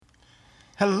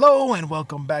Hello and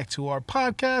welcome back to our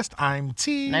podcast. I'm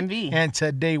T. And I'm V. And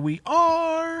today we're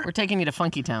taking you to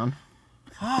Funkytown.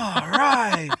 All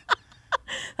right.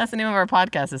 That's the name of our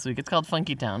podcast this week. It's called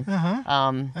Funkytown.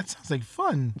 That sounds like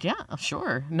fun. Yeah,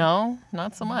 sure. No,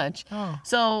 not so much. Oh.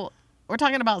 So we're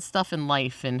talking about stuff in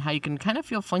life and how you can kind of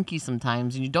feel funky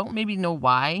sometimes and you don't maybe know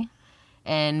why,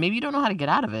 and maybe you don't know how to get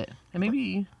out of it, and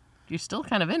maybe you're still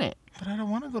kind of in it. But I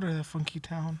don't want to go to the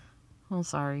Funkytown. Well,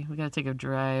 sorry. We got to take a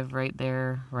drive right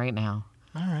there, right now.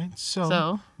 All right.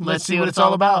 So let's see what it's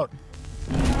all about.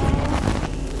 All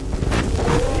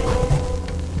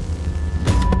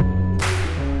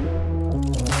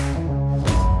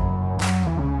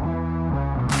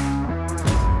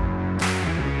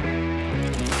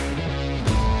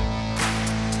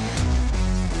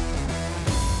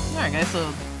right, guys.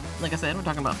 So, like I said, we're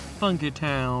talking about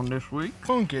Funkytown this week.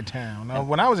 Funkytown. Now,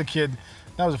 when I was a kid,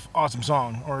 that was an awesome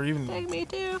song. Or even... Take me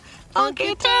to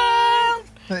Funkytown.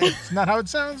 It's not how it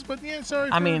sounds, but yeah,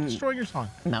 sorry for destroying your song.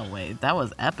 No way. That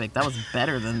was epic. That was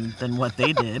better than what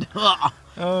they did.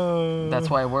 That's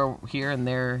why we're here and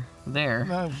they're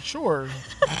there. Sure.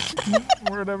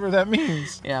 Whatever that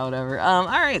means. Yeah, whatever. All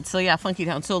right. So, yeah,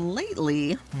 Funkytown. So,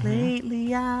 lately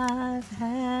I've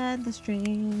had the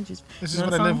strangest... This is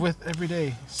what I live with every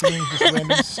day, singing just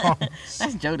random songs.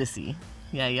 That's Jodeci.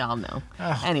 Yeah, y'all know.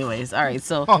 Anyways, all right.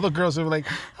 So all the girls are like,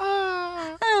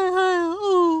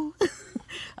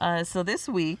 so this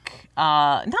week,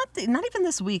 not even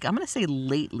this week. I'm gonna say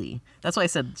lately. That's why I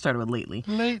said started with lately.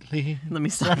 Lately. Let me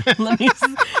stop.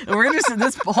 We're gonna.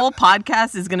 This whole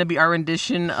podcast is gonna be our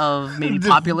rendition of maybe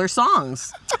popular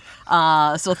songs.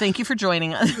 So thank you for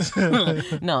joining us.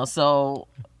 No, so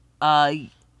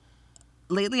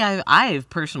lately I've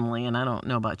personally, and I don't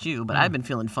know about you, but I've been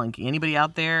feeling funky. Anybody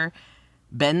out there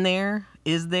been there?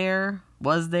 Is there?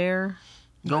 Was there?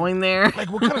 Going there?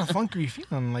 Like, what kind of funk are you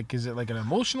feeling? Like, is it like an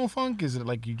emotional funk? Is it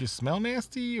like you just smell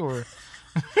nasty, or?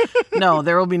 No,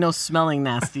 there will be no smelling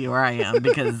nasty where I am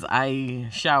because I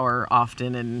shower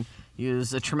often and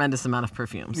use a tremendous amount of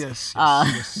perfumes. Yes,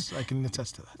 I can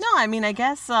attest to that. No, I mean, I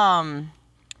guess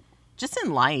just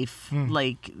in life,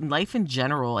 like life in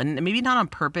general, and maybe not on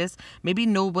purpose. Maybe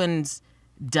no one's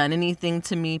done anything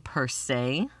to me per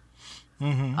se.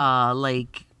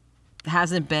 Like,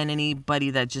 hasn't been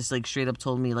anybody that just like straight up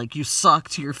told me like you suck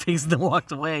to your face and then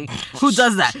walked away. Who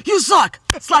does that? You suck.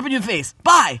 Slap in your face.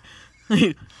 Bye.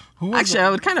 Actually,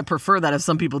 I would kind of prefer that if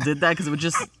some people did that because it would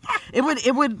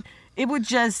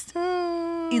just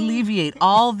alleviate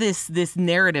all this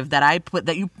narrative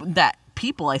that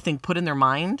people I think put in their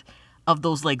mind of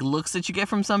those like looks that you get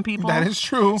from some people. That is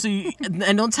true. So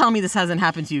and don't tell me this hasn't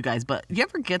happened to you guys, but you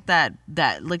ever get that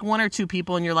like one or two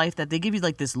people in your life that they give you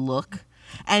like this look?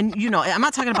 And, you know, I'm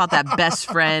not talking about that best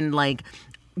friend, like,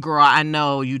 girl, I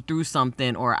know you threw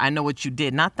something or I know what you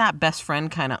did. Not that best friend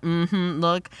kind of,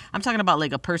 look. I'm talking about,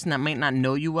 like, a person that might not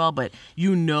know you well, but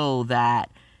you know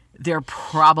that they're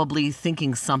probably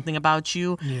thinking something about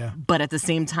you. Yeah. But at the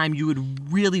same time, you would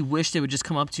really wish they would just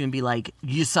come up to you and be like,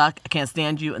 you suck, I can't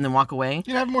stand you, and then walk away.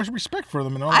 You'd have more respect for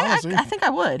them in all honesty. I think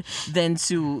I would. Than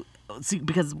to, see,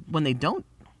 because when they don't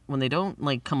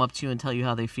like come up to you and tell you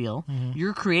how they feel,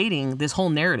 you're creating this whole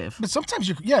narrative. But sometimes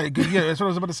that's what I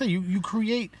was about to say. You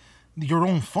create your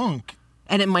own funk,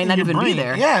 and it might not even be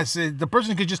there. Yes, the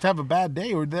person could just have a bad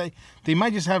day, or they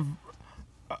might just have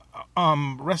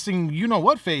resting you know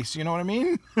what face. You know what I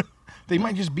mean? They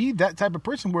might just be that type of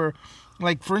person where,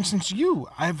 like, for instance, you.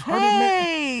 I've heard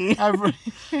it.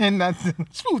 And that's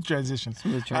smooth transition.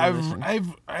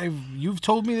 You've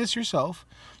told me this yourself,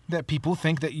 that people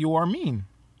think that you are mean.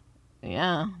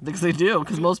 Yeah, because they do.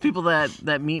 Because most people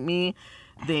that meet me,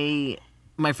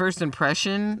 my first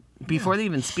impression, before they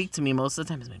even speak to me, most of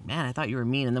the time is like, man, I thought you were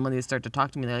mean. And then when they start to talk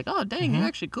to me, they're like, oh, dang, you're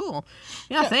actually cool.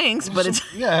 Yeah, thanks. But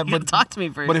you gotta talk to me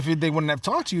first. But if they wouldn't have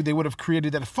talked to you, they would have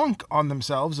created that funk on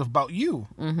themselves about you.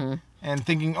 And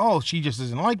thinking, oh, she just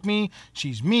doesn't like me.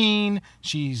 She's mean.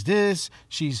 She's this.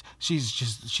 She's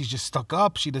just stuck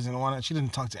up. She doesn't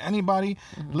talk to anybody.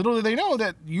 Little do they know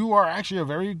that you are actually a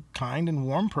very kind and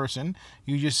warm person.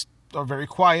 You just are very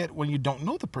quiet when you don't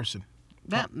know the person.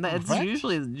 That's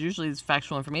usually it's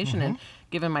factual information. And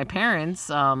given my parents,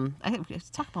 I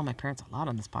talk about my parents a lot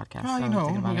on this podcast.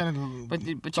 Well, we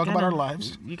gotta talk about our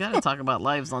lives. You gotta talk about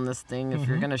lives on this thing. If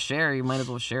you're gonna share, you might as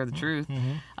well share the truth.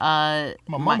 My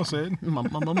mama said. My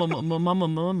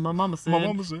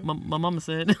mama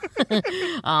said.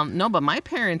 No, but my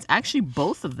parents, actually,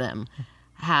 both of them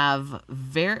have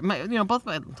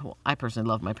I personally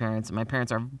love my parents. My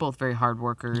parents are both very hard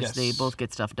workers. Yes. They both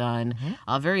get stuff done.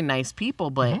 Very nice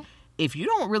people, but if you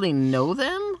don't really know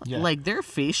them, Yeah. like their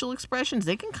facial expressions,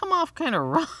 they can come off kind of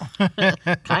rough.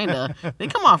 They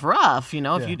come off rough,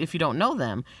 if you don't know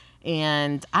them.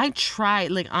 And I try,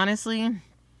 like, honestly,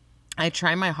 I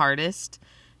try my hardest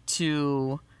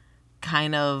to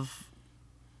kind of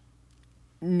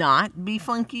not be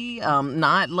funky,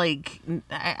 not like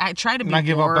I try to be not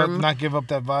give warm. not give up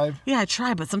that vibe. Yeah, I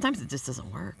try, but sometimes it just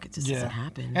doesn't work. It just doesn't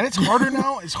happen. And it's harder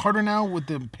now. It's harder now with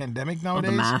the pandemic nowadays.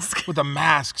 With the mask. With the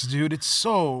masks, dude. It's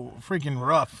so freaking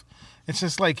rough. It's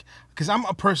just like, because I'm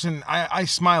a person, I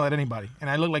smile at anybody, and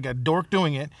I look like a dork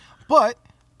doing it, but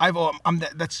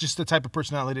that's just the type of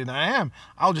personality that I am.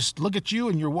 I'll just look at you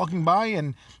and you're walking by,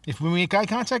 and if we make eye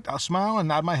contact, I'll smile and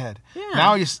nod my head. Yeah.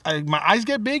 Now my eyes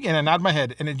get big and I nod my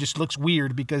head, and it just looks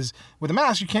weird because with a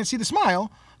mask you can't see the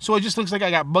smile, so it just looks like I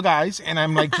got bug eyes and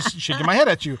I'm like just shaking my head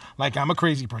at you like I'm a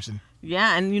crazy person.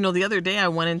 Yeah, and the other day I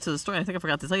went into the store. I think I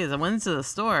forgot to tell you this. I went into the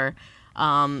store,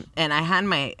 and I had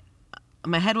my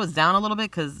head was down a little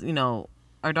bit because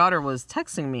our daughter was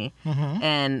texting me,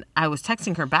 and I was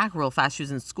texting her back real fast. She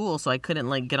was in school, so I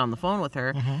couldn't get on the phone with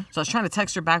her. So I was trying to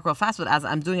text her back real fast, but as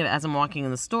I'm doing it as I'm walking in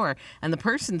the store, and the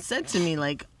person said to me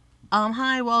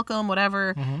hi, welcome,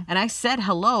 whatever. And I said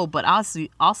hello, but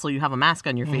also you have a mask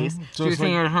on your face. So you're it's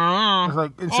saying, it's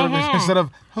like instead of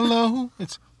hello,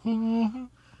 it's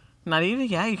not even,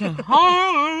 yeah, you can.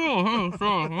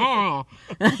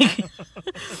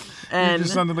 And it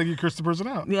just sounded like you cursed the person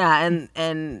out. Yeah,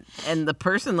 and the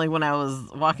person, when I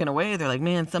was walking away, they're like,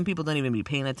 man, some people don't even be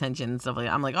paying attention and stuff like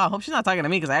that. I'm like, oh, I hope she's not talking to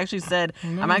me, because I actually said,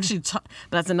 I'm actually, but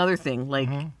that's another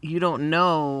thing. You don't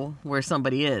know where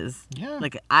somebody is. Yeah.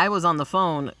 I was on the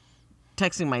phone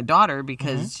texting my daughter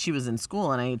because she was in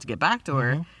school and I need to get back to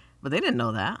her, but they didn't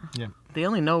know that. Yeah. They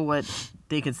only know what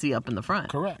they could see up in the front.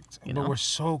 Correct. But we're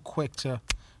so quick to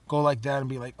go like that and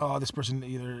be like, oh, this person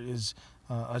either is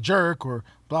a jerk or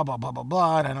blah, blah, blah, blah,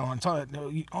 blah. And I don't want to talk. No,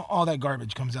 all that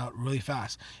garbage comes out really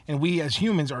fast. And we as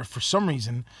humans are, for some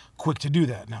reason, quick to do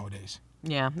that nowadays.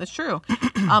 Yeah, that's true.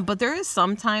 But there is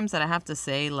sometimes that I have to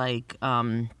say,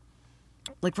 for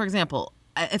example,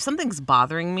 if something's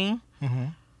bothering me,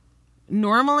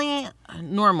 normally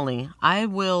I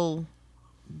will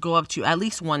go up to you at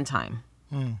least one time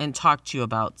and talk to you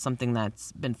about something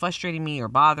that's been frustrating me or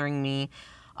bothering me.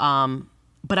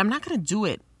 But I'm not going to do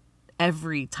it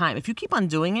every time. If you keep on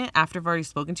doing it after I've already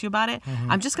spoken to you about it,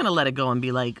 I'm just going to let it go and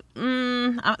be like,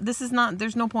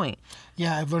 there's no point.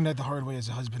 Yeah, I've learned that the hard way as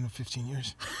a husband of 15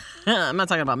 years. I'm not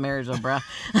talking about marriage though, bruh.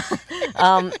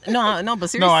 No, but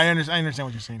seriously. No, I understand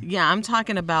what you're saying. Yeah, I'm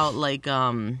talking about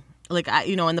I,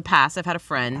 in the past, I've had a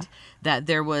friend that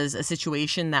there was a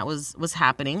situation that was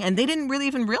happening, and they didn't really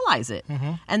even realize it.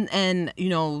 And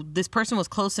this person was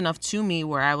close enough to me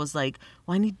where I was like,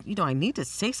 well, I need to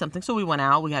say something. So we went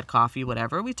out, we had coffee,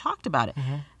 whatever. We talked about it.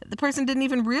 The person didn't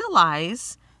even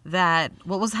realize that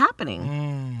what was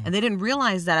happening, and they didn't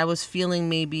realize that I was feeling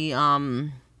maybe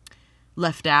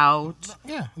left out.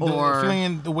 Yeah, or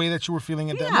feeling the way that you were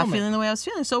feeling at that moment. Yeah, feeling the way I was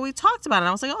feeling. So we talked about it, and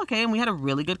I was like, okay, and we had a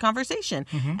really good conversation.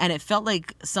 And it felt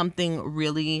like something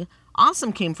really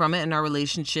awesome came from it, and our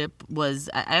relationship was,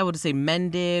 I would say,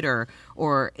 mended,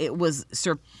 or it was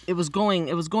going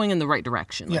in the right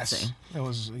direction, let's say. It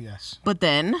was, yes. But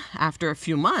then after a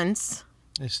few months,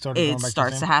 it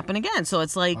starts to happen again. So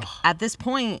it's like, at this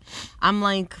point, I'm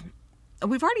like,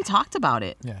 we've already talked about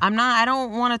it. Yeah. I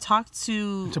don't want to talk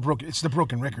to. It's the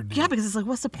broken record. Dude. Yeah, because it's like,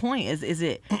 what's the point?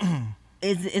 Isn't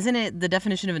it the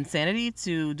definition of insanity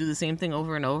to do the same thing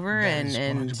over and over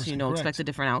and expect a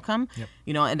different outcome? Yep.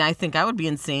 And I think I would be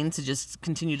insane to just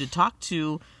continue to talk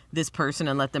to this person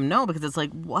and let them know, because it's like,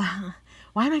 why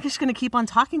am I just going to keep on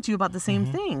talking to you about the same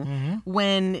thing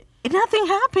when nothing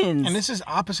happens? And this is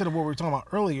opposite of what we were talking about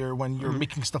earlier when you're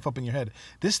making stuff up in your head.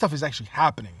 This stuff is actually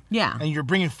happening. Yeah. And you're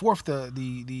bringing forth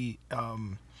the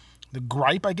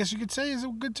gripe, I guess you could say, is a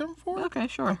good term for it. Okay,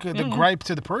 sure. Okay, the gripe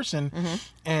to the person.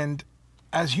 And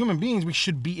as human beings, we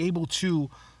should be able to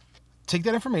take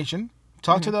that information,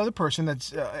 talk to the other person,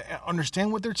 that's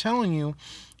understand what they're telling you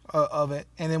of it,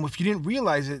 and then if you didn't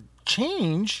realize it,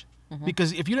 change.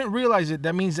 Because if you didn't realize it,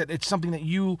 that means that it's something that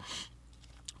you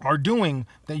are doing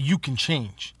that you can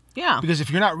change. Yeah. Because if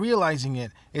you're not realizing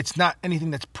it, it's not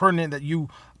anything that's pertinent that you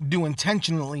do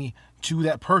intentionally to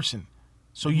that person.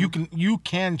 So you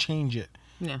can change it.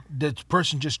 Yeah. The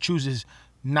person just chooses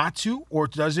not to, or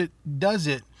does it,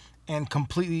 and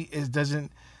completely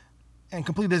doesn't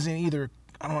either,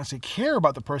 I don't want to say care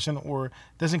about the person, or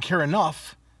doesn't care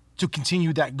enough to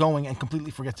continue that going and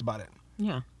completely forgets about it.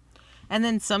 Yeah. And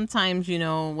then sometimes,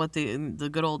 what the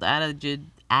good old adage, the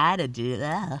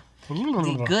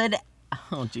good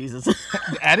Oh, Jesus.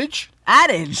 The adage?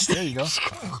 Adage. There you go.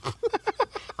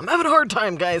 I'm having a hard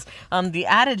time, guys. The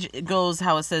adage goes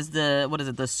how it says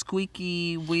the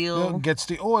squeaky wheel Gets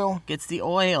the oil. gets the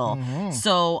oil. Mm-hmm.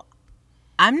 So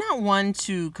I'm not one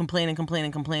to complain too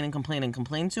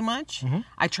much. Mm-hmm.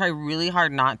 I try really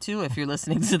hard not to. If you're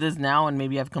listening to this now and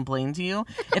maybe I've complained to you.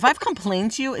 If I've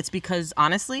complained to you, it's because,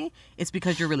 honestly, it's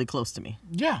because you're really close to me.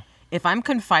 Yeah. If I'm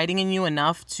confiding in you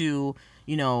enough to,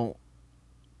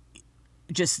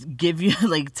 just give you,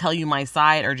 like, tell you my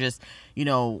side or just,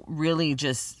 really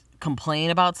just complain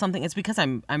about something, it's because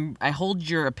I hold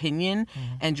your opinion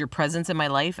and your presence in my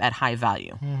life at high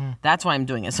value. That's why I'm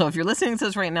doing it. So if you're listening to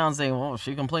this right now and saying, well,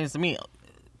 she complains to me,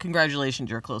 congratulations,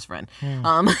 you're a close friend.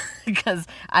 Because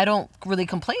I don't really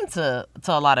complain to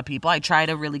a lot of people. I try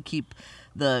to really keep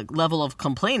the level of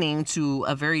complaining to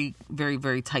a very, very,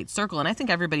 very tight circle. And I think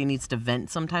everybody needs to vent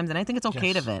sometimes. And I think it's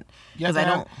okay to vent.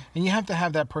 And you have to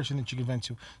have that person that you can vent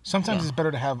to. Sometimes it's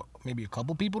better to have maybe a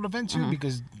couple people to vent to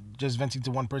because just venting to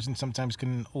one person sometimes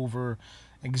can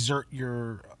exert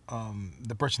your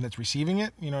the person that's receiving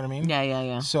it. You know what I mean?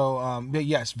 Yeah. So,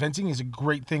 yes, venting is a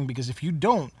great thing because if you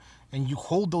don't and you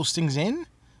hold those things in,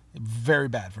 very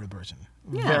bad for the person.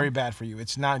 Yeah. Very bad for you.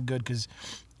 It's not good because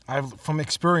from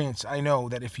experience, I know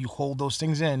that if you hold those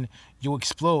things in, you'll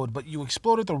explode. But you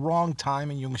explode at the wrong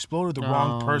time and you explode at the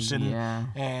wrong person. Yeah.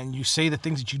 And you say the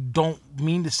things that you don't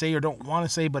mean to say or don't want to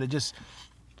say, but it just...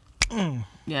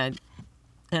 Yeah.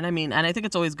 And I think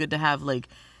it's always good to have a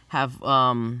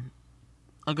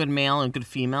good male and good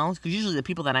female, because usually the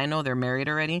people that I know, they're married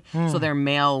already. So their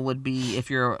male would be, if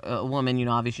you're a woman,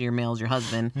 obviously your male is your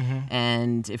husband,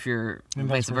 and if you're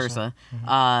vice versa.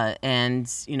 And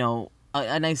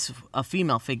a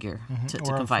female figure to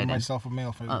confide in. Myself, a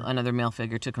male figure. Another male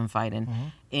figure to confide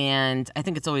in. And I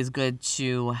think it's always good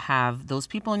to have those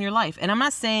people in your life. And I'm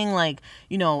not saying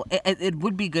it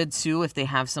would be good too if they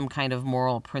have some kind of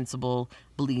moral principle,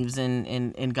 believes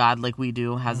in God like we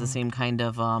do, has the same kind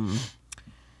of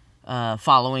has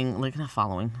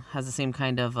the same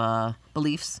kind of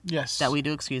beliefs that we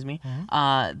do,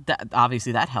 that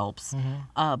obviously that helps.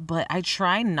 But I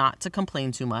try not to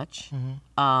complain too much.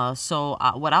 So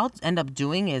what I'll end up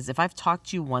doing is, if I've talked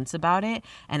to you once about it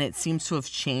and it seems to have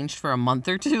changed for a month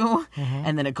or two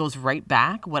and then it goes right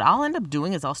back, what I'll end up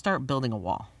doing is I'll start building a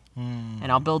wall.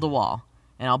 And I'll build a wall.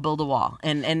 And I'll build a wall.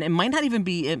 And it might not even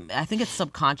be, I think it's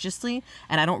subconsciously,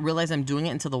 and I don't realize I'm doing it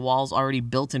until the wall's already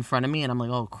built in front of me, and I'm like,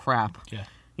 oh, crap. Yeah.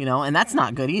 And that's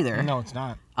not good either. No, it's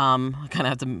not. I kind of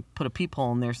have to put a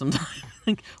peephole in there sometimes.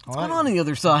 Like, what's going on the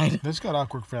other side? This got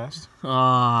awkward fast. But,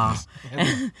 I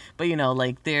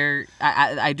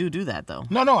do that, though.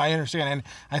 No, I understand. And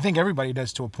I think everybody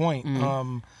does to a point.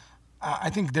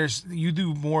 I think you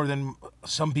do more than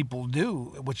some people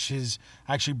do, which is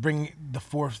actually bring the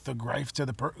gripe to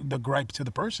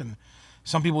the person.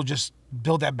 Some people just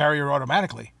build that barrier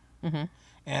automatically,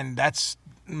 and that's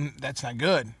not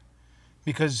good,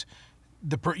 because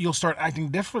you'll start acting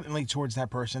differently towards that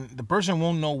person. The person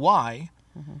won't know why,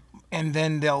 and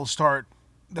then they'll start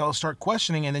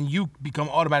questioning, and then you become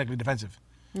automatically defensive.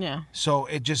 Yeah. So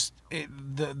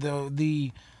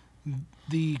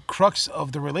the crux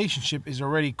of the relationship is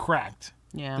already cracked.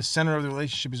 Yeah. The center of the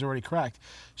relationship is already cracked.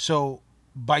 So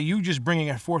by you just bringing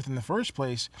it forth in the first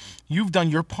place, you've done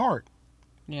your part.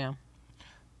 Yeah.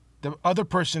 The other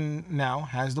person now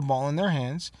has the ball in their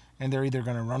hands, and they're either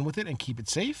going to run with it and keep it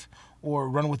safe, or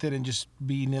run with it and just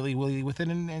be nilly-willy with it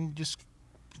and just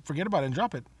forget about it and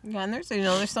drop it. Yeah, and there's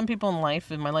some people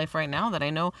in my life right now that I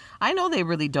know they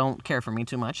really don't care for me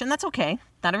too much, and that's okay.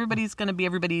 Not everybody's going to be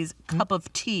everybody's cup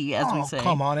of tea, as we say. Oh,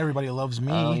 come on, everybody loves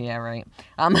me. Oh, yeah, right.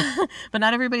 But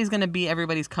not everybody's going to be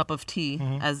everybody's cup of tea,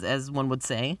 as one would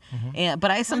say.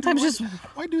 But I sometimes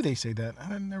why do they say that?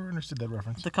 I never understood that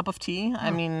reference. The cup of tea?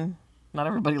 I mean, not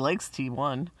everybody likes tea,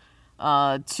 one.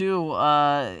 Two,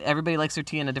 everybody likes their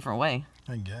tea in a different way.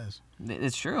 I guess.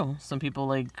 It's true. Some people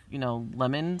like,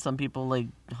 lemon. Some people like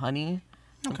honey.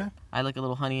 Okay. I like a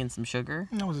little honey and some sugar.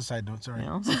 That was a side note, sorry.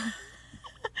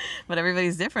 But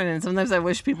everybody's different, and sometimes I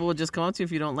wish people would just come up to you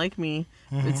if you don't like me,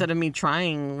 instead of me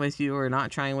trying with you or not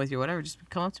trying with you or whatever. Just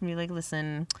come up to me like,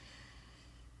 listen,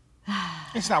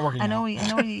 it's not working. I know we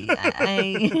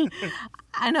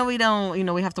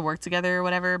don't. We have to work together or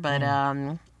whatever, but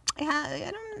I'm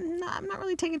not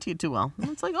really taking to you too well. And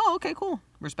it's like, oh, okay, cool,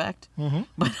 respect.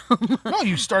 But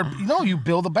you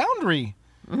build a boundary.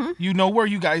 You know where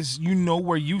you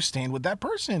stand with that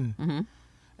person.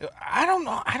 I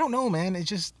don't know, man. It's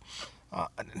just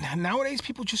nowadays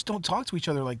people just don't talk to each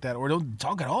other like that, or don't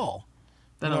talk at all.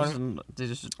 Even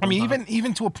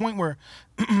to a point where,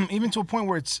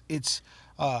 it's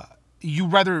you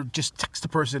rather just text the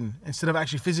person instead of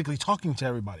actually physically talking to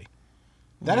everybody.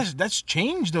 That's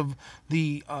changed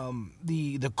the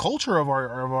culture of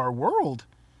our world.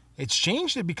 It's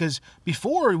changed it, because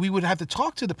before we would have to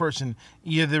talk to the person,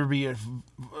 either be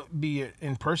it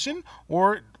in person,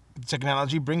 or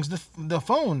technology brings the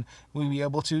phone. We'd be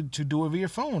able to do it via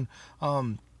phone.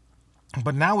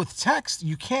 But now with text,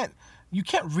 you can't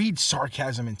read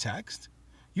sarcasm in text.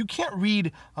 You can't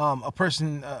read a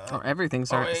person... or everything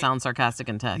sounds sarcastic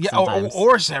in text. Yeah, sometimes.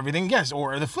 or everything, yes.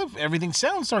 Or the flip, everything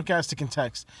sounds sarcastic in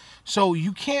text. So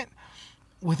you can't,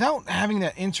 without having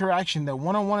that interaction, that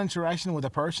one-on-one interaction with a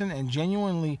person, and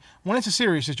genuinely, when it's a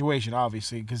serious situation,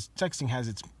 obviously, because texting has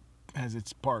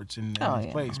its parts and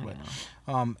its place. But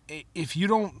if you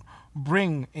don't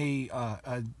bring a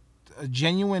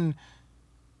genuine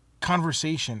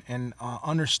conversation and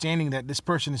understanding that this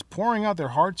person is pouring out their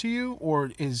heart to you,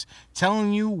 or is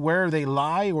telling you where they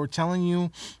lie, or telling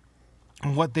you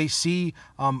what they see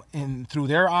through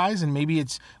their eyes, and maybe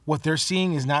it's what they're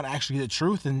seeing is not actually the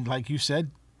truth. And like you said,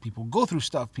 people go through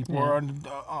stuff. People are on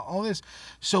all this.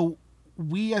 So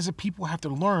we as a people have to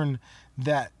learn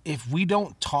that if we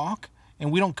don't talk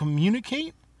and we don't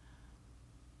communicate,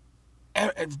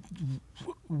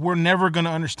 we're never going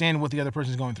to understand what the other person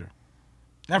is going through.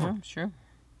 Never. Sure.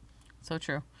 So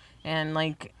true. And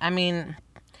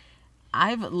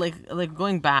I've like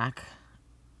going back,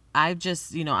 I've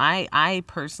just, I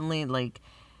personally, like,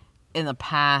 in the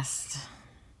past,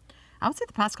 I would say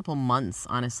the past couple months,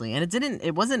 honestly, and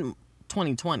it wasn't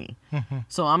 2020.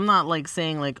 So I'm not like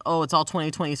saying like, oh, it's all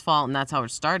 2020's fault and that's how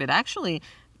it started. Actually,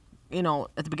 at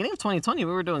the beginning of 2020,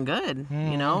 we were doing good.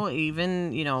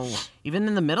 Even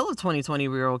in the middle of 2020,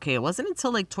 we were okay. It wasn't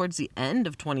until like towards the end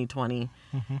of 2020,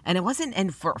 and it wasn't.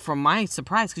 And for my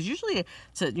surprise, because usually,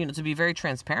 to be very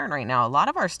transparent right now, a lot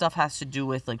of our stuff has to do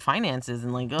with like finances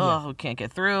and like, we can't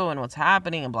get through and what's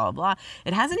happening and blah blah blah.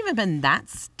 It hasn't even been that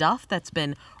stuff that's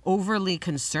been overly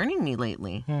concerning me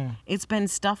lately. It's been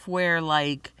stuff where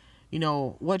like,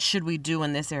 what should we do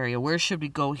in this area? Where should we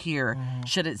go here?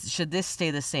 Should this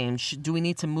stay the same? Do we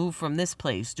need to move from this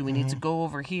place? Do we need to go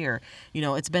over here?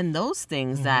 It's been those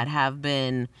things that have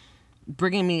been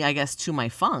bringing me, I guess, to my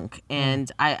funk.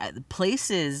 And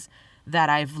places that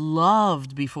I've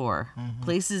loved before,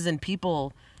 places and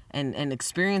people and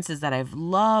experiences that I've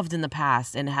loved in the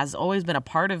past and has always been a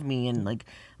part of me and like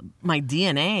my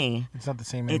DNA. It's not the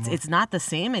same anymore. It's not the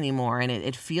same anymore. And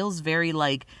it feels very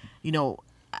like, a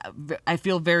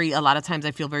lot of times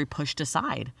I feel very pushed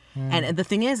aside. And the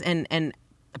thing is, and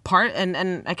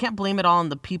I can't blame it all on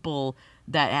the people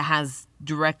that it has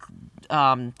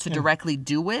directly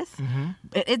do with.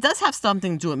 It does have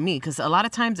something to do with me, because a lot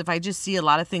of times if I just see a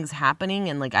lot of things happening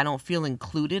and like I don't feel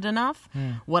included enough,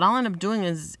 what I'll end up doing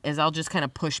is I'll just kind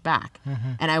of push back,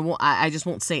 and I just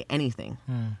won't say anything.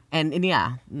 And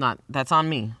yeah, that's on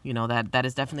me. That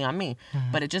is definitely on me.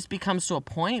 But it just becomes to a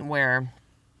point where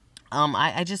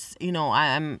I just,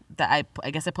 I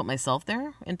guess I put myself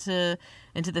there into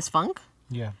this funk.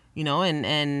 Yeah.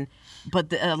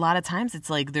 But a lot of times it's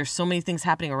like there's so many things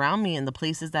happening around me in the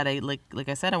places that I like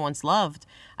I said I once loved.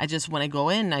 When I go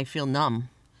in, I feel numb.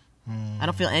 I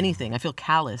don't feel anything. I feel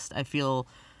calloused. I feel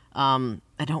I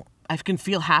can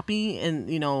feel happy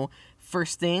and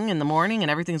first thing in the morning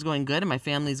and everything's going good and my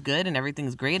family's good and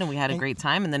everything's great and we had a great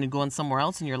time, and then you go in somewhere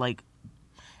else and you're like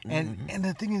and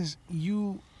the thing is,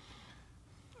 you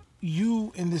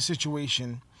in this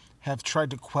situation have tried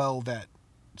to quell that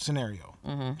scenario,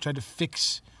 tried to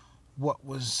fix what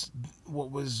was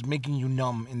making you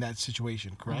numb in that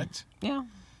situation, correct? Yeah.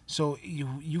 So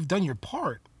you've done your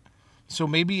part. So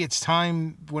maybe it's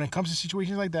time, when it comes to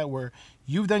situations like that where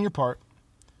you've done your part,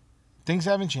 things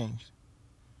haven't changed.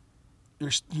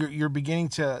 You're beginning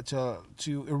to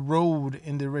erode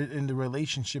in the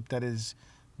relationship that is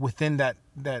within that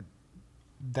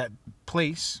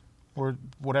place or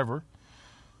whatever.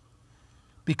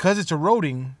 Because it's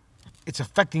eroding, it's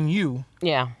affecting you.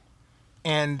 Yeah.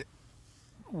 And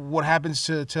what happens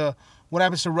to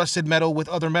rusted metal with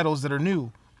other metals that are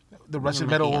new? The rusted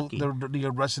metal,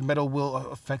 the rusted metal will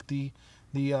affect the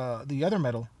other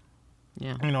metal.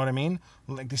 Yeah. You know what I mean?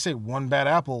 Like they say, one bad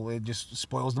apple, it just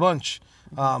spoils the bunch.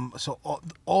 So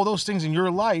all those things in your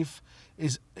life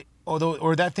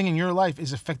or that thing in your life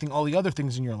is affecting all the other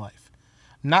things in your life.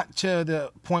 Not to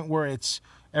the point where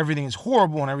everything is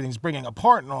horrible and everything's breaking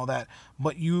apart and all that,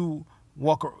 but you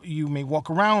may walk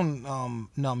around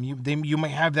numb. You may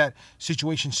have that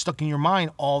situation stuck in your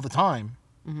mind all the time,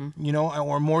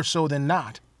 or more so than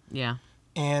not. Yeah.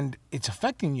 And it's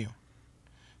affecting you.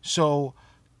 So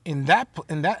in that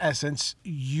essence,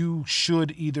 you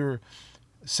should either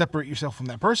separate yourself from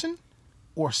that person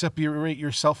or separate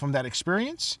yourself from that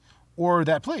experience or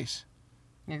that place.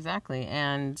 Exactly.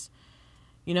 And,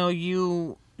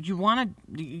 you want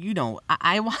to,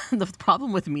 I want, the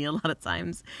problem with me a lot of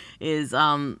times is,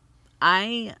 and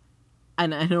I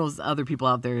know other people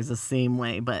out there is the same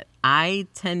way, but I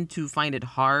tend to find it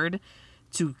hard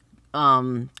to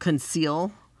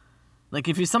conceal. Like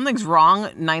if something's wrong,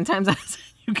 9 times out of 10,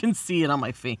 you can see it on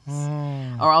my face,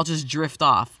 or I'll just drift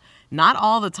off. Not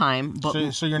all the time,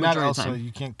 but so you're not Elsa.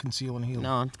 You can't conceal and heal.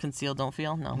 No, conceal, don't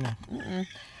feel. No.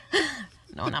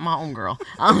 No, not my own girl.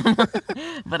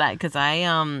 But a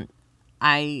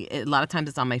lot of times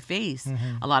it's on my face.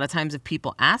 A lot of times if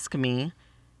people ask me,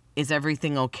 is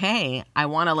everything okay? I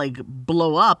want to like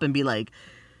blow up and be like,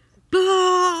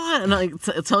 and like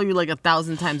tell you like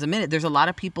 1,000 times a minute. There's a lot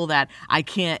of people that I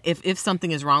can't, if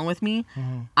something is wrong with me,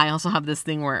 I also have this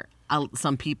thing where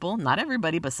some people, not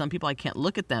everybody, but some people, I can't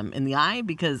look at them in the eye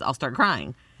because I'll start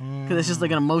crying. Because it's just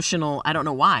like an emotional, I don't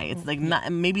know why. It's like,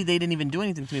 not, maybe they didn't even do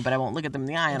anything to me, but I won't look at them in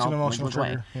the eye and I'll like, look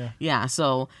away. Yeah,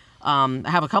 so I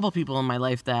have a couple people in my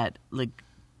life that like,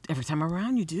 every time I'm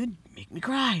around you, dude, make me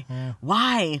cry. Yeah.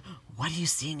 Why? What are you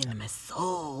seeing in my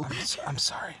soul? I'm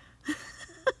sorry.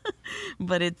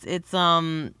 But it's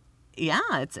and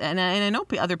I know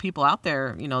other people out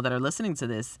there, that are listening to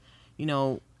this,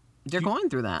 they're going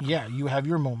through that. Yeah, you have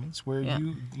your moments where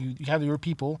you have your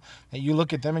people that you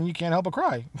look at them and you can't help but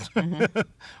cry.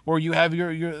 Or you have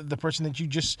your the person that it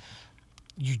just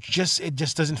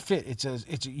doesn't fit.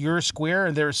 You're a square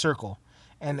and they're a circle,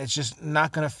 and it's just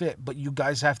not gonna fit. But you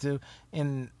guys have to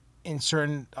in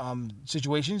certain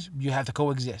situations you have to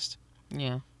coexist.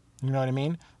 Yeah. You know what I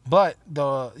mean? But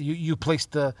you place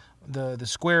the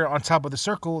square on top of the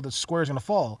circle, the square is gonna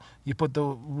fall. You put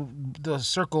the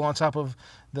circle on top of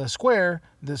the square,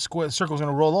 the circle is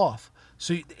gonna roll off.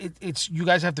 So it's you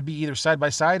guys have to be either side by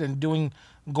side and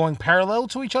going parallel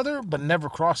to each other, but never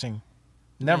crossing,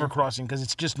 because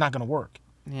it's just not gonna work.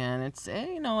 Yeah, and it's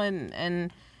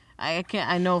and I can't.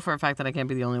 I know for a fact that I can't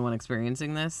be the only one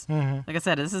experiencing this. Like I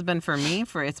said, this has been for me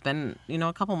it's been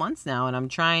a couple months now, and I'm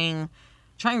trying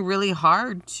really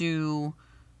hard to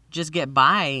just get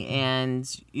by, and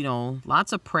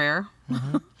lots of prayer.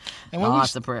 And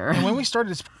lots of prayer. And when we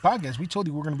started this podcast, we told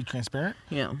you we're going to be transparent.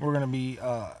 Yeah, we're going to be.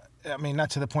 Not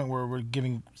to the point where we're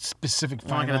giving specific. I'm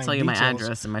not going to tell you my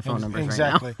address and my phone numbers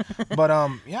exactly. Right now.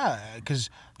 But because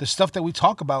the stuff that we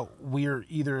talk about, we're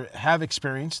either have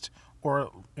experienced,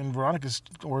 or in Veronica's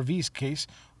or V's case,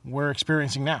 we're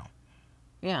experiencing now.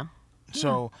 Yeah.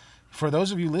 So, for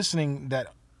those of you listening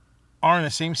that are in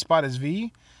the same spot as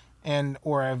V,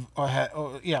 or in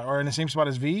the same spot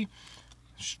as V,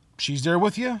 she's there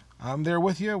with you. I'm there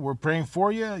with you. We're praying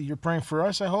for you. You're praying for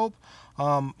us, I hope.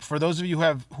 For those of you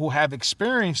who have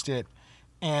experienced it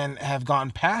and have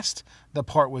gone past the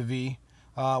part with V,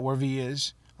 where V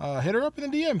is, hit her up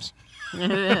in the DMs.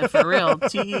 For real.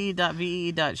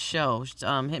 te.ve.show.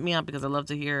 Hit me up because I'd love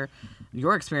to hear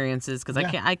your experiences, because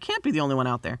I can't be the only one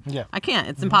out there. Yeah. I can't.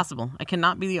 It's impossible. I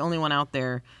cannot be the only one out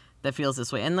there that feels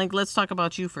this way. And like, let's talk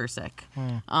about you for a sec.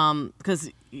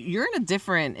 Because you're in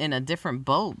a different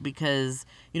boat, because,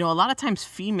 a lot of times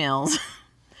females,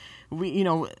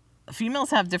 females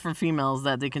have different females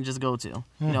that they can just go to.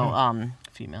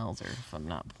 Females, or if I'm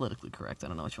not politically correct, I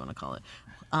don't know what you want to call it.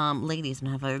 Ladies,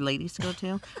 and have other ladies to go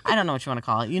to. I don't know what you want to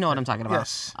call it. You know what I'm talking about.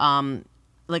 Yes.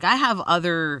 Like I have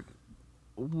other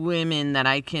women that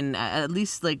I can, at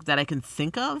least like that I can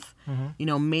think of,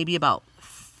 maybe about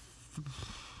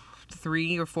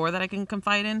 3 or 4 that I can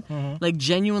confide in, like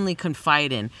genuinely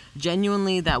confide in,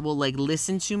 genuinely that will like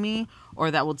listen to me,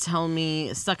 or that will tell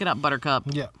me, suck it up, buttercup.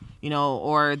 Yeah.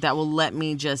 Or that will let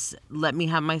me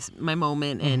have my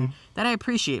moment, and that I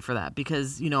appreciate for that,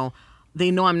 because,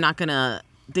 they know I'm not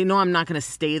gonna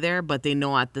stay there, but they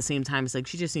know at the same time it's like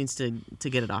she just needs to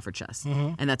get it off her chest,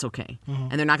 and that's okay.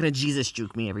 And they're not gonna Jesus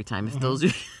juke me every time. If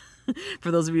for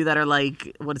those of you that are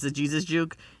like, what is a Jesus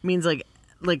juke? It means like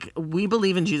we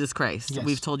believe in Jesus Christ. Yes.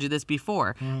 We've told you this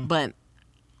before, but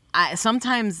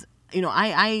sometimes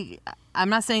I'm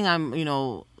not saying I'm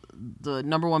the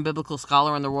number one biblical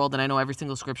scholar in the world and I know every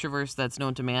single scripture verse that's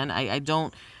known to man. I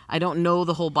don't know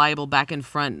the whole Bible back and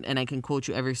front, and I can quote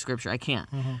you every scripture. I can't,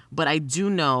 but I do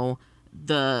know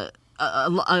a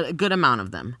good amount of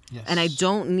them. Yes. And I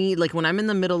don't need, like, when I'm in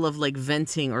the middle of like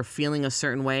venting or feeling a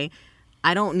certain way,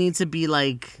 I don't need to be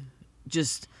like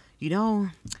just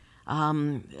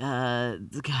I'm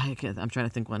trying to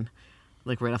think one,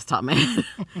 like right off the top of my head.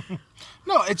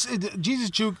 No, it's Jesus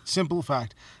juke. Simple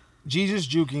fact. Jesus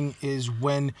juking is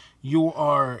when you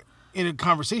are in a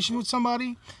conversation with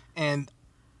somebody and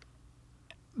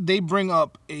they bring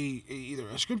up either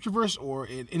a scripture verse or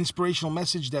an inspirational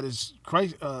message that is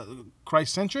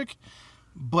Christ-centric,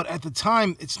 but at the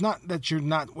time, it's not that you're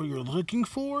not what you're looking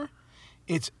for.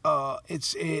 It's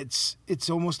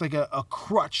almost like a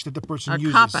crutch that the person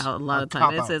uses. A cop-out a lot of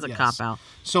times. It is a cop-out.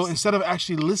 So instead of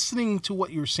actually listening to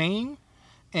what you're saying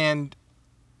and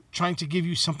trying to give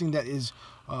you something that is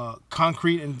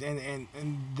concrete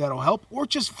and that'll help, or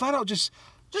just flat out just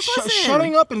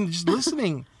shutting up and just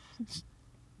listening.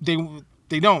 They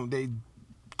don't. They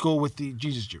go with the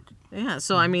Jesus juke. Yeah.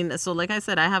 So I mean, so like I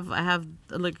said, I have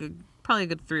like probably a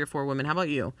good 3 or 4 women. How about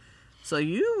you? So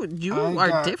you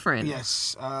are different.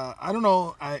 Yes. I don't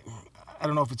know. I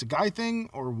don't know if it's a guy thing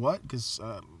or what, because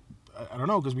I don't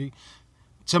know, because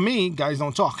to me, guys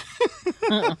don't talk.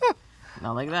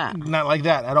 Not like that. Not like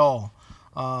that at all.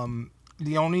 I've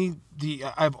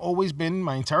always been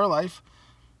my entire life.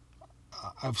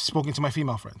 I've spoken to my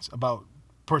female friends about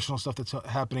personal stuff that's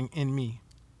happening in me.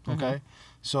 Okay, mm-hmm.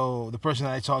 So the person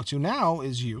that I talk to now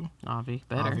is you, Avi.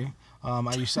 Better.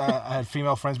 Avi. I had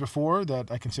female friends before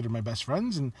that I considered my best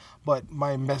friends, but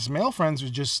my best male friends was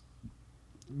just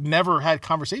never had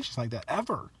conversations like that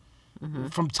ever, mm-hmm.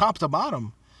 from top to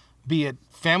bottom, be it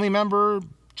family member,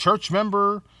 church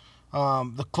member.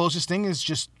 The closest thing is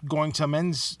just going to a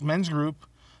men's group,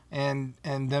 and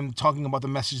them talking about the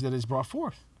message that is brought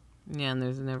forth. Yeah, and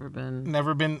there's never been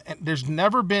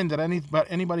that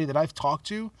anybody that I've talked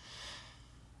to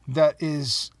that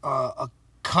is a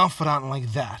confidant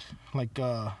like that, like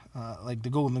the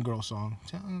Golden Girl song.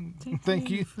 Thank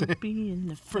you for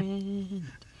being a friend.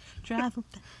 Travel.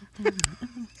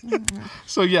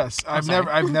 So yes, I've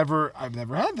never had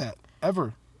that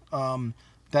ever.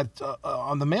 That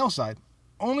on the male side,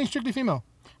 only strictly female.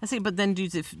 I see, but then do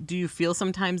you feel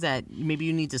sometimes that maybe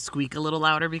you need to squeak a little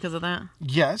louder because of that?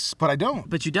 Yes, but I don't.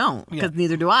 But you don't, because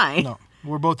neither do I. No,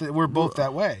 we're both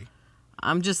that way.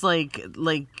 I'm just like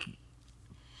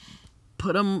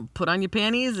put on your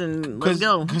panties and let's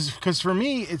go. Because for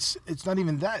me, it's not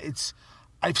even that. It's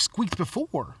I've squeaked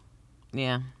before.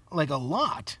 Yeah. Like a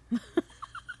lot,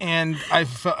 and I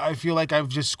feel like I've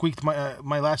just squeaked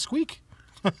my last squeak.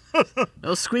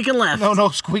 No squeaking left. No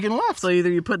squeaking left. So either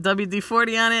you put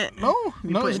WD-40 on it.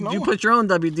 You put your own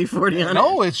WD-40 on it.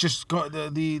 No, it's just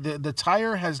the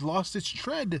tire has lost its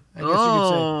tread, I guess you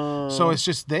could say. So it's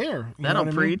just there. That'll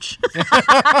preach.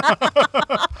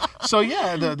 So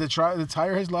yeah, the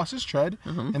tire has lost its tread,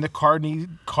 mm-hmm. and the car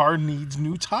needs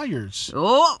new tires.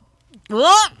 Oh,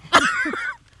 what?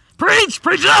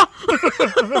 Preacher!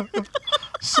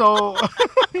 So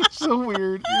it's so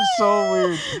weird. It's so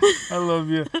weird. I love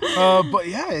you. But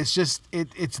yeah, it's just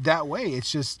it's that way.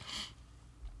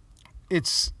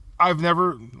 I've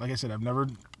never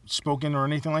spoken or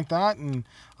anything like that, and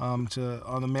on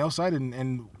the male side,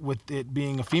 and with it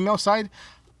being a female side,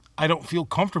 I don't feel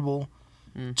comfortable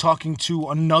talking to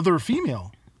another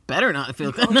female. Better not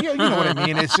feel. You know what I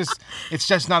mean. It's just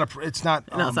not. It's not.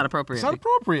 No, it's not appropriate. It's not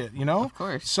appropriate. You know. Of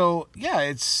course. So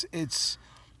yeah,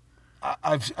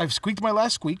 I've squeaked my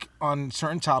last squeak on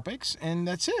certain topics, and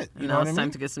that's it. You know what I mean? It's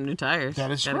time to get some new tires.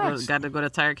 That is correct. Got to go to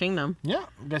Tire Kingdom. Yeah,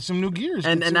 got some new gears.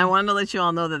 And I wanted to let you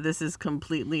all know that this is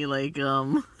completely like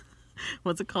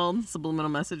what's it called? Subliminal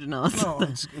message? No,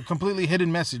 it's a completely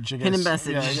hidden message. I guess. Hidden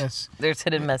message. Yeah, I guess. There's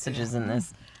hidden messages in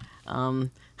this.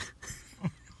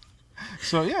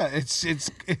 So yeah, it's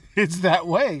that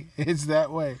way. It's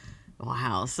that way.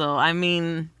 Wow. So I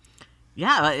mean,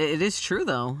 yeah, it is true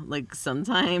though. Like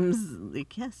sometimes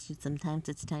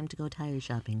it's time to go tire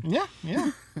shopping. Yeah.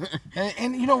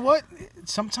 and you know what?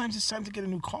 Sometimes it's time to get a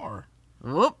new car.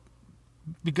 Whoop.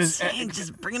 Because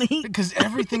just bringing the heat. Because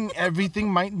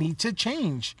everything might need to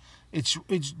change. It's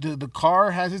the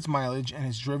car has its mileage and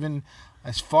it's driven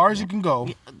as far as it can go.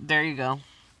 Yeah, there you go.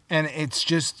 And it's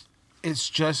just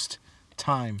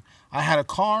time. I had a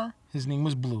car. His name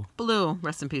was Blue. Blue.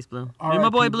 Rest in peace, Blue. You're my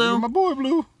boy, Blue. You're my boy,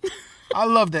 Blue. I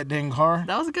love that dang car.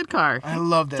 That was a good car. I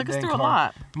love that dang car. Took us through a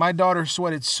lot. My daughter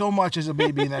sweated so much as a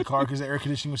baby in that car because the air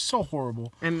conditioning was so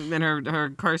horrible. And then her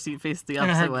car seat faced the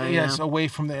opposite way. Yes, away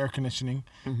from the air conditioning,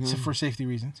 so for safety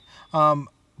reasons.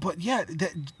 But yeah,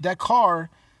 that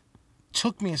car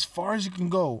took me as far as it can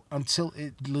go until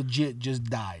it legit just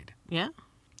died. Yeah.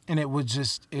 And it was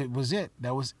it.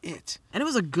 That was it. And it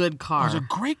was a good car. It was a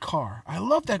great car. I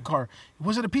love that car.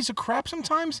 Was it a piece of crap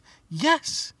sometimes?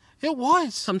 Yes, it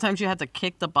was. Sometimes you had to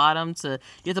kick the bottom you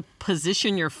had to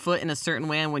position your foot in a certain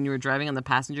way when you were driving on the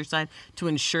passenger side to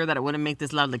ensure that it wouldn't make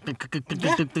this loud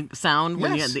sound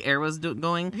when the air was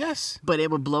going. Yes. But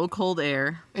it would blow cold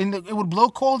air. And it would blow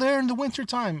cold air in the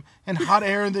wintertime and hot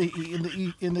air in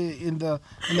the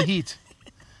heat.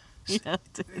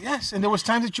 Yes, and there was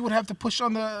times that you would have to push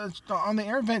on the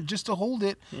air vent just to hold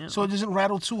it, so it doesn't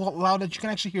rattle too loud that you can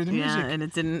actually hear the music. Yeah,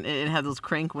 and it had those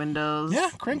crank windows. Yeah,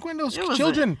 crank windows.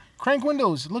 Children, crank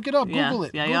windows. Look it up. Google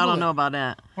it. Yeah, Google y'all don't know about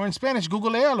that. Or in Spanish,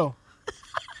 Googlealo.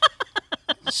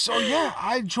 So yeah,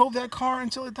 I drove that car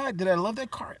until it died. Did I love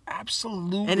that car?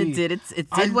 Absolutely. And it did. It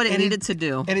did what it needed to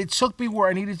do. And it took me where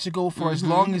I needed to go for as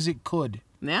long as it could.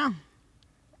 Yeah.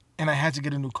 And I had to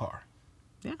get a new car.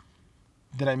 Yeah.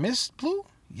 Did I miss blue?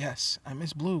 Yes, I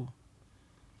miss blue.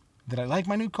 Did I like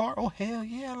my new car? Oh, hell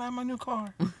yeah, I like my new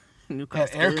car. New car. Had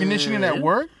air conditioning that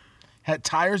worked. Had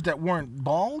tires that weren't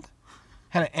bald.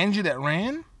 Had an engine that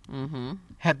ran.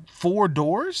 Had 4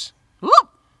 doors. Whoop!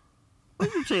 What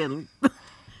are you saying?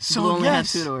 So Blue only had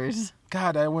 2 doors.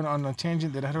 God, I went on a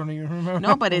tangent that I don't even remember.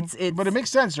 No, but it's but it makes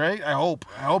sense, right? I hope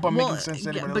I'm making sense to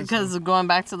anybody because listening. going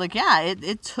back to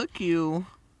it took you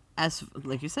as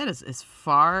like you said as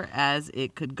far as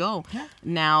it could go. Yeah.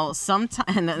 Now something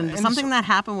that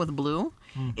happened with Blue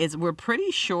is we're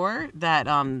pretty sure that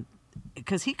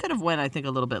because he could have went I think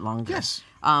a little bit longer. Yes.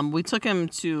 We took him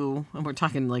to, and we're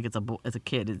talking like it's a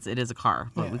kid. It is a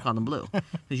car, but we call him Blue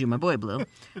because you're my boy Blue.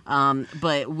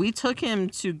 But we took him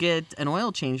to get an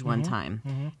oil change one time,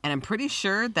 and I'm pretty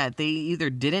sure that they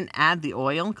either didn't add the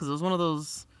oil because it was one of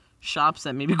those shops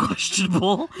that may be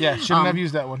questionable. Yeah, shouldn't have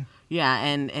used that one. Yeah,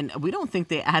 and we don't think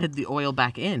they added the oil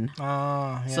back in.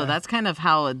 Yeah. So that's kind of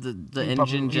how the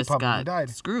engine just got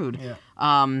screwed. Yeah.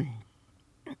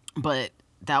 But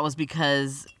that was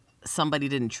because somebody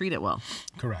didn't treat it well.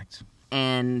 Correct.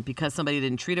 And because somebody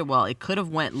didn't treat it well, it could have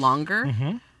went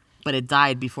longer, but it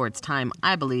died before its time,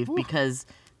 I believe, because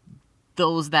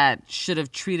those that should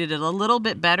have treated it a little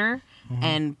bit better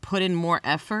and put in more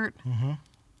effort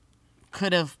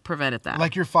could have prevented that.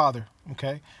 Like your father,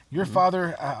 okay? Your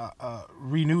father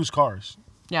renews cars.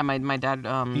 Yeah, my dad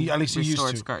At least he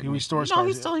used to. Cars. He restores no, cars.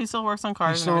 he still works on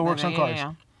cars. He still works on cars.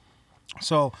 Yeah.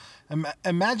 So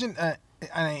imagine,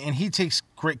 and he takes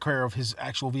great care of his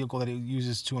actual vehicle that he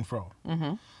uses to and fro.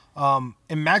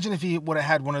 Imagine if he would have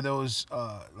had one of those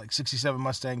like 67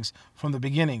 Mustangs from the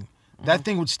beginning. That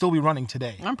thing would still be running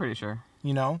today. I'm pretty sure.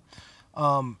 You know?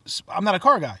 I'm not a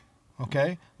car guy,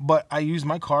 okay? But I use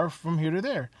my car from here to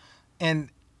there. And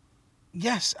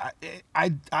yes,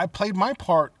 I played my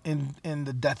part in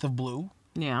the death of Blue.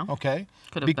 Yeah. Okay?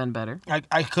 Could have been better.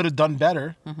 I could have done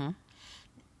better.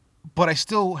 But I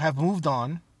still have moved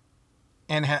on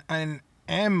and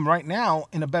am right now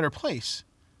in a better place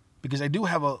because I do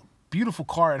have a beautiful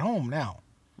car at home now.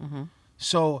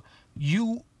 So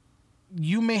you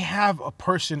may have a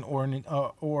person or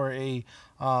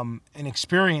an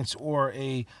experience or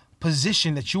a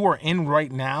position that you are in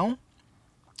right now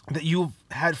that you've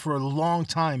had for a long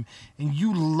time and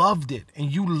you loved it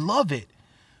and you love it,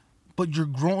 but you're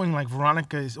growing, like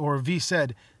Veronica or V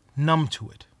said, numb to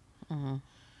it.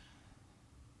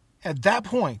 At that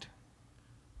point,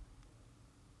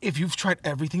 if you've tried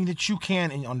everything that you can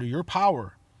and under your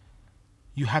power,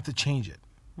 you have to change it.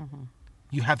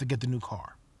 You have to get the new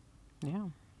car. Yeah.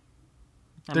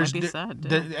 That might be sad.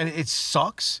 And it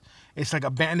sucks. It's like a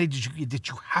Band-Aid that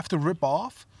you have to rip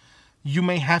off. You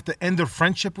may have to end the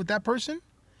friendship with that person.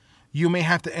 You may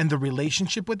have to end the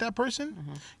relationship with that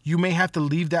person. You may have to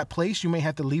leave that place. You may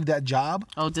have to leave that job.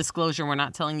 Oh, disclosure, we're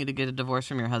not telling you to get a divorce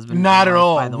from your husband. Not at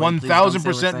all.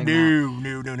 1,000%.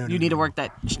 No. You need to work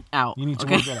that out. You need to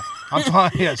work that out. I'm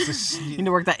talking, yes. You need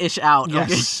to work that ish out.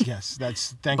 Yes, okay? yes.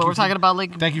 But we're talking about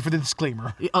like... Thank you for the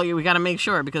disclaimer. Oh, yeah, we got to make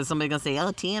sure because somebody's going to say,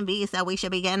 oh, TMV said we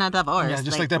should be getting a divorce. Yeah,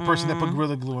 just like that person that put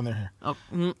Gorilla Glue in their hair. Oh.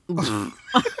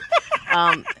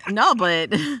 No,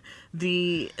 but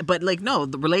the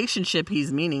relationship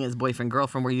he's meaning is boyfriend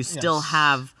girlfriend where you still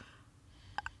have,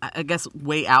 I guess,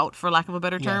 way out for lack of a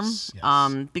better term.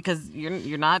 Yes. Because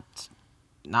you're not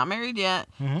married yet.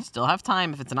 Still have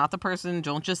time. If it's not the person,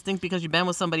 don't just think because you've been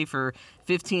with somebody for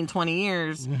 15, 20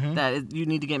 years that you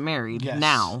need to get married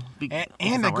now.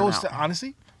 And that goes to,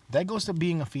 honestly, that goes to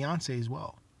being a fiance as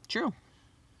well. True.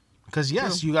 Because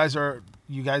yes, you guys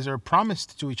are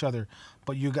promised to each other,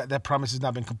 but that promise has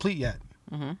not been complete yet.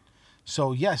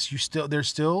 So yes, there's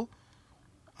still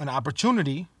an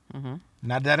opportunity.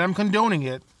 Not that I'm condoning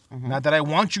it, not that I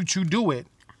want you to do it,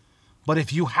 but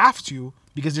if you have to,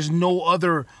 because there's no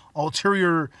other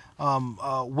ulterior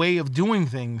way of doing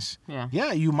things.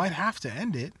 Yeah, you might have to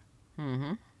end it.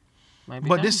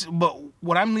 But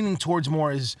what I'm leaning towards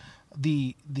more is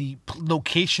the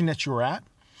location that you're at,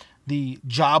 the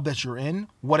job that you're in,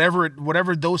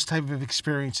 whatever those type of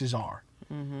experiences are.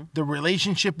 The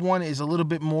relationship one is a little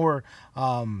bit more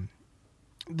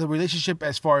the relationship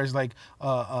as far as like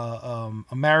a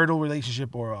marital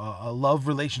relationship or a love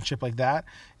relationship like that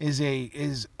is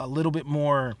a little bit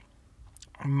more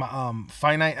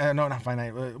finite. No, not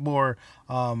finite. More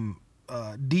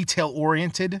detail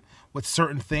oriented with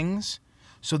certain things.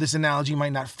 So this analogy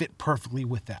might not fit perfectly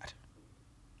with that.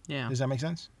 Yeah. Does that make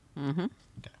sense? Mm-hmm.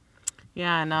 Okay.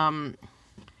 Yeah, and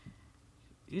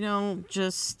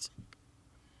just.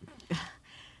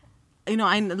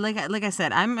 I like I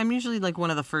said, I'm usually like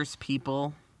one of the first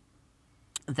people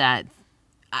that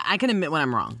I can admit when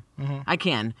I'm wrong. Mm-hmm. I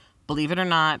can, believe it or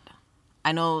not.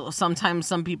 I know sometimes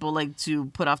some people like to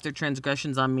put off their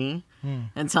transgressions on me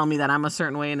and tell me that I'm a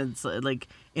certain way, and it's like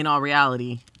in all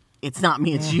reality, it's not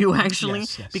me, it's you actually.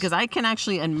 Yes. Because I can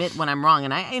actually admit when I'm wrong,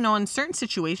 and I in certain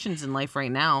situations in life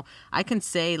right now, I can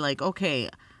say like, okay,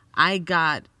 I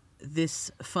got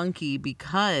this funky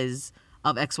because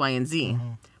of X, Y, and Z. Mm-hmm.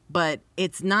 But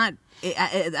it's not,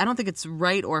 I don't think it's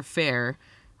right or fair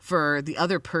for the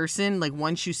other person, like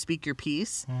once you speak your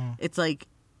piece, it's like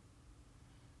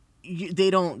they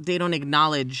don't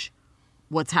acknowledge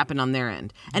what's happened on their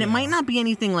end. And it might not be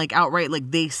anything like outright, like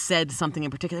they said something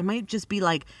in particular. It might just be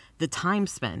like the time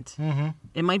spent. Mm-hmm.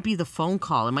 It might be the phone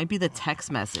call. It might be the text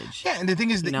message. Yeah, and the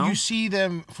thing is that you see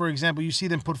them, for example, you see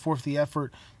them put forth the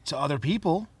effort to other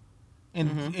people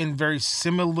in very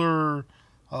similar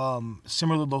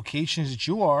locations that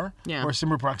you are, or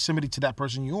similar proximity to that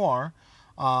person you are,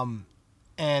 and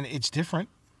it's different.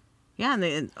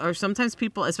 Yeah, or sometimes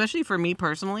people, especially for me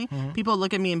personally, people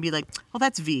look at me and be like, "Well,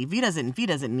 that's V. V doesn't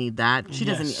need that. She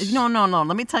doesn't. No.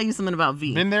 Let me tell you something about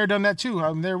V. Been there, done that too.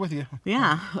 I'm there with you.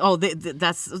 Yeah. Oh,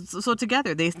 that's so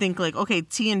together. They think like, okay,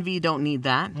 T and V don't need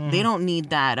that. They don't need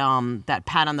that that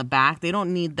pat on the back. They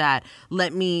don't need that.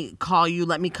 Let me call you.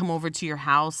 Let me come over to your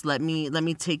house. Let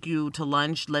me take you to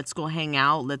lunch. Let's go hang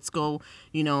out. Let's go.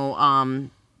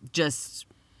 Just.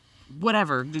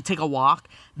 Whatever, to take a walk.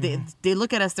 They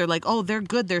look at us, they're like, oh, they're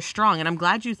good, they're strong. And I'm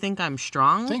glad you think I'm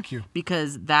strong. Thank you.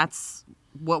 Because that's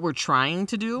what we're trying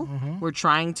to do. We're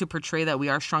trying to portray that we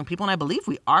are strong people, and I believe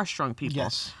we are strong people.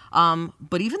 Yes.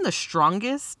 But even the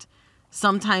strongest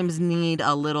sometimes need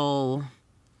a little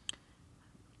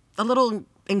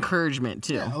encouragement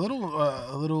too. Yeah,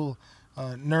 a little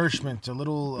nourishment, a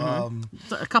little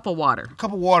a cup of water. A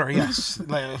cup of water, yes.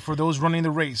 Like for those running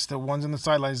the race, the ones on the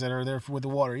sidelines that are there with the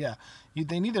water, yeah.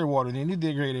 They need their water, they need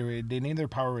their Gatorade, they need their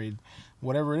Powerade,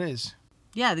 whatever it is.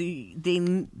 Yeah, they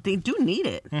do need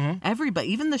it.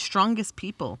 Everybody, even the strongest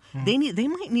people, they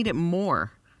might need it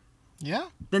more. Yeah.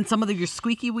 Than some of your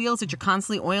squeaky wheels that you're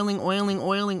constantly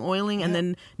oiling, and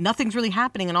then nothing's really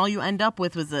happening, and all you end up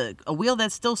with was a wheel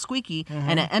that's still squeaky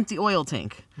and an empty oil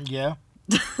tank. Yeah.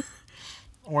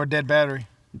 Or a dead battery.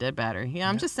 Yeah,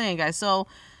 I'm just saying, guys. So,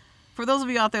 for those of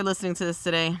you out there listening to this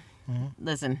today,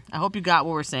 listen. I hope you got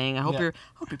what we're saying. I hope you're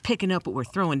picking up what we're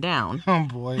throwing down. Oh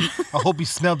boy! I hope you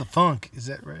smelled the funk. Is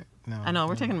that right? No. I know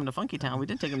we're taking them to Funkytown. We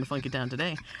did take them to Funkytown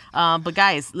today. But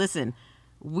guys, listen.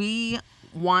 We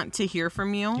want to hear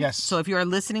from you. Yes. So if you are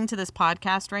listening to this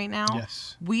podcast right now,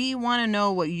 yes, we want to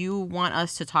know what you want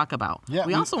us to talk about. Yeah.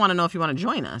 We also want to know if you want to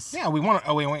join us. Yeah, we want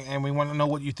to. And we want to know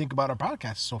what you think about our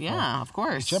podcast so far. Yeah, of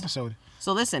course. Each episode.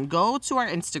 So listen, go to our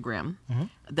Instagram.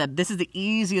 This is the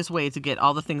easiest way to get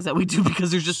all the things that we do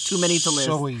because there's just too many to list.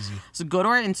 So easy. So go to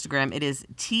our Instagram. It is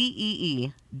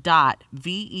TEE.VEE.show,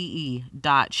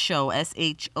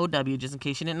 SHOW, just in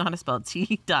case you didn't know how to spell it,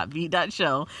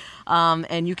 TE.V.show.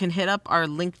 And you can hit up our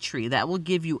link tree. That will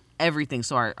give you everything.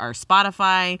 So our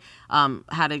Spotify,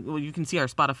 you can see our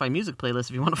Spotify music playlist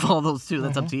if you want to follow those too.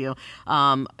 That's up to you.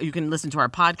 You can listen to our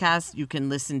podcast. You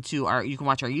can you can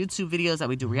watch our YouTube videos that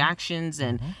we do reactions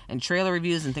and trailer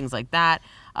reviews and things like that.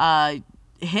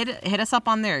 Hit us up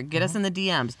on there. Get us in the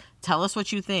DMs. Tell us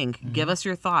what you think. Give us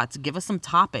your thoughts. Give us some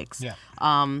topics. Yeah.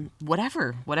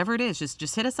 Whatever it is,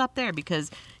 just hit us up there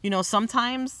because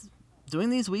sometimes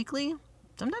doing these weekly,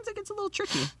 sometimes it gets a little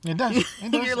tricky. It does.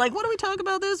 You're like, what do we talk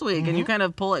about this week? And you kind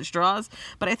of pull at straws.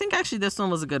 But I think actually this one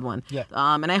was a good one. Yeah.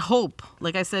 And I hope,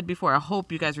 like I said before, I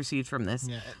hope you guys received from this.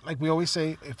 Yeah. Like we always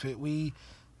say, we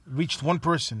reached one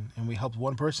person and we helped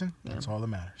one person, that's all that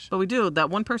matters. But we do. That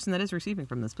one person that is receiving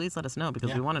from this, please let us know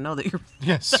because we want to know that you're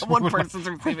that one person's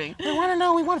receiving. We want to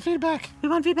know. We want feedback. We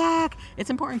want feedback.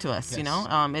 It's important to us,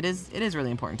 It is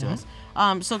really important to us.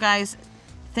 So guys,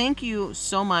 thank you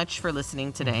so much for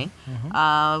listening today.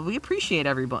 We appreciate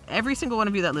every single one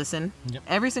of you that listen. Yep.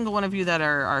 Every single one of you that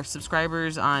are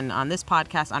subscribers on this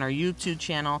podcast, on our YouTube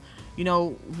channel.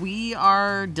 We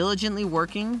are diligently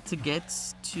working to get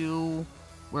to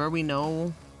where we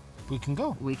know we can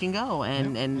go. We can go,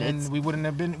 and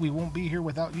we won't be here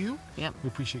without you. Yep. We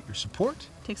appreciate your support.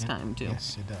 Takes time too.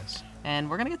 Yes, it does. And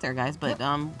we're gonna get there, guys. But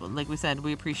like we said,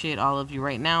 we appreciate all of you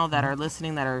right now that are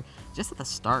listening, that are just at the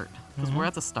start, because we're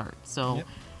at the start. So,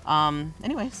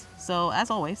 anyways, so as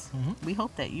always, we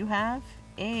hope that you have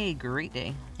a great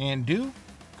day and do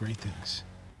great things.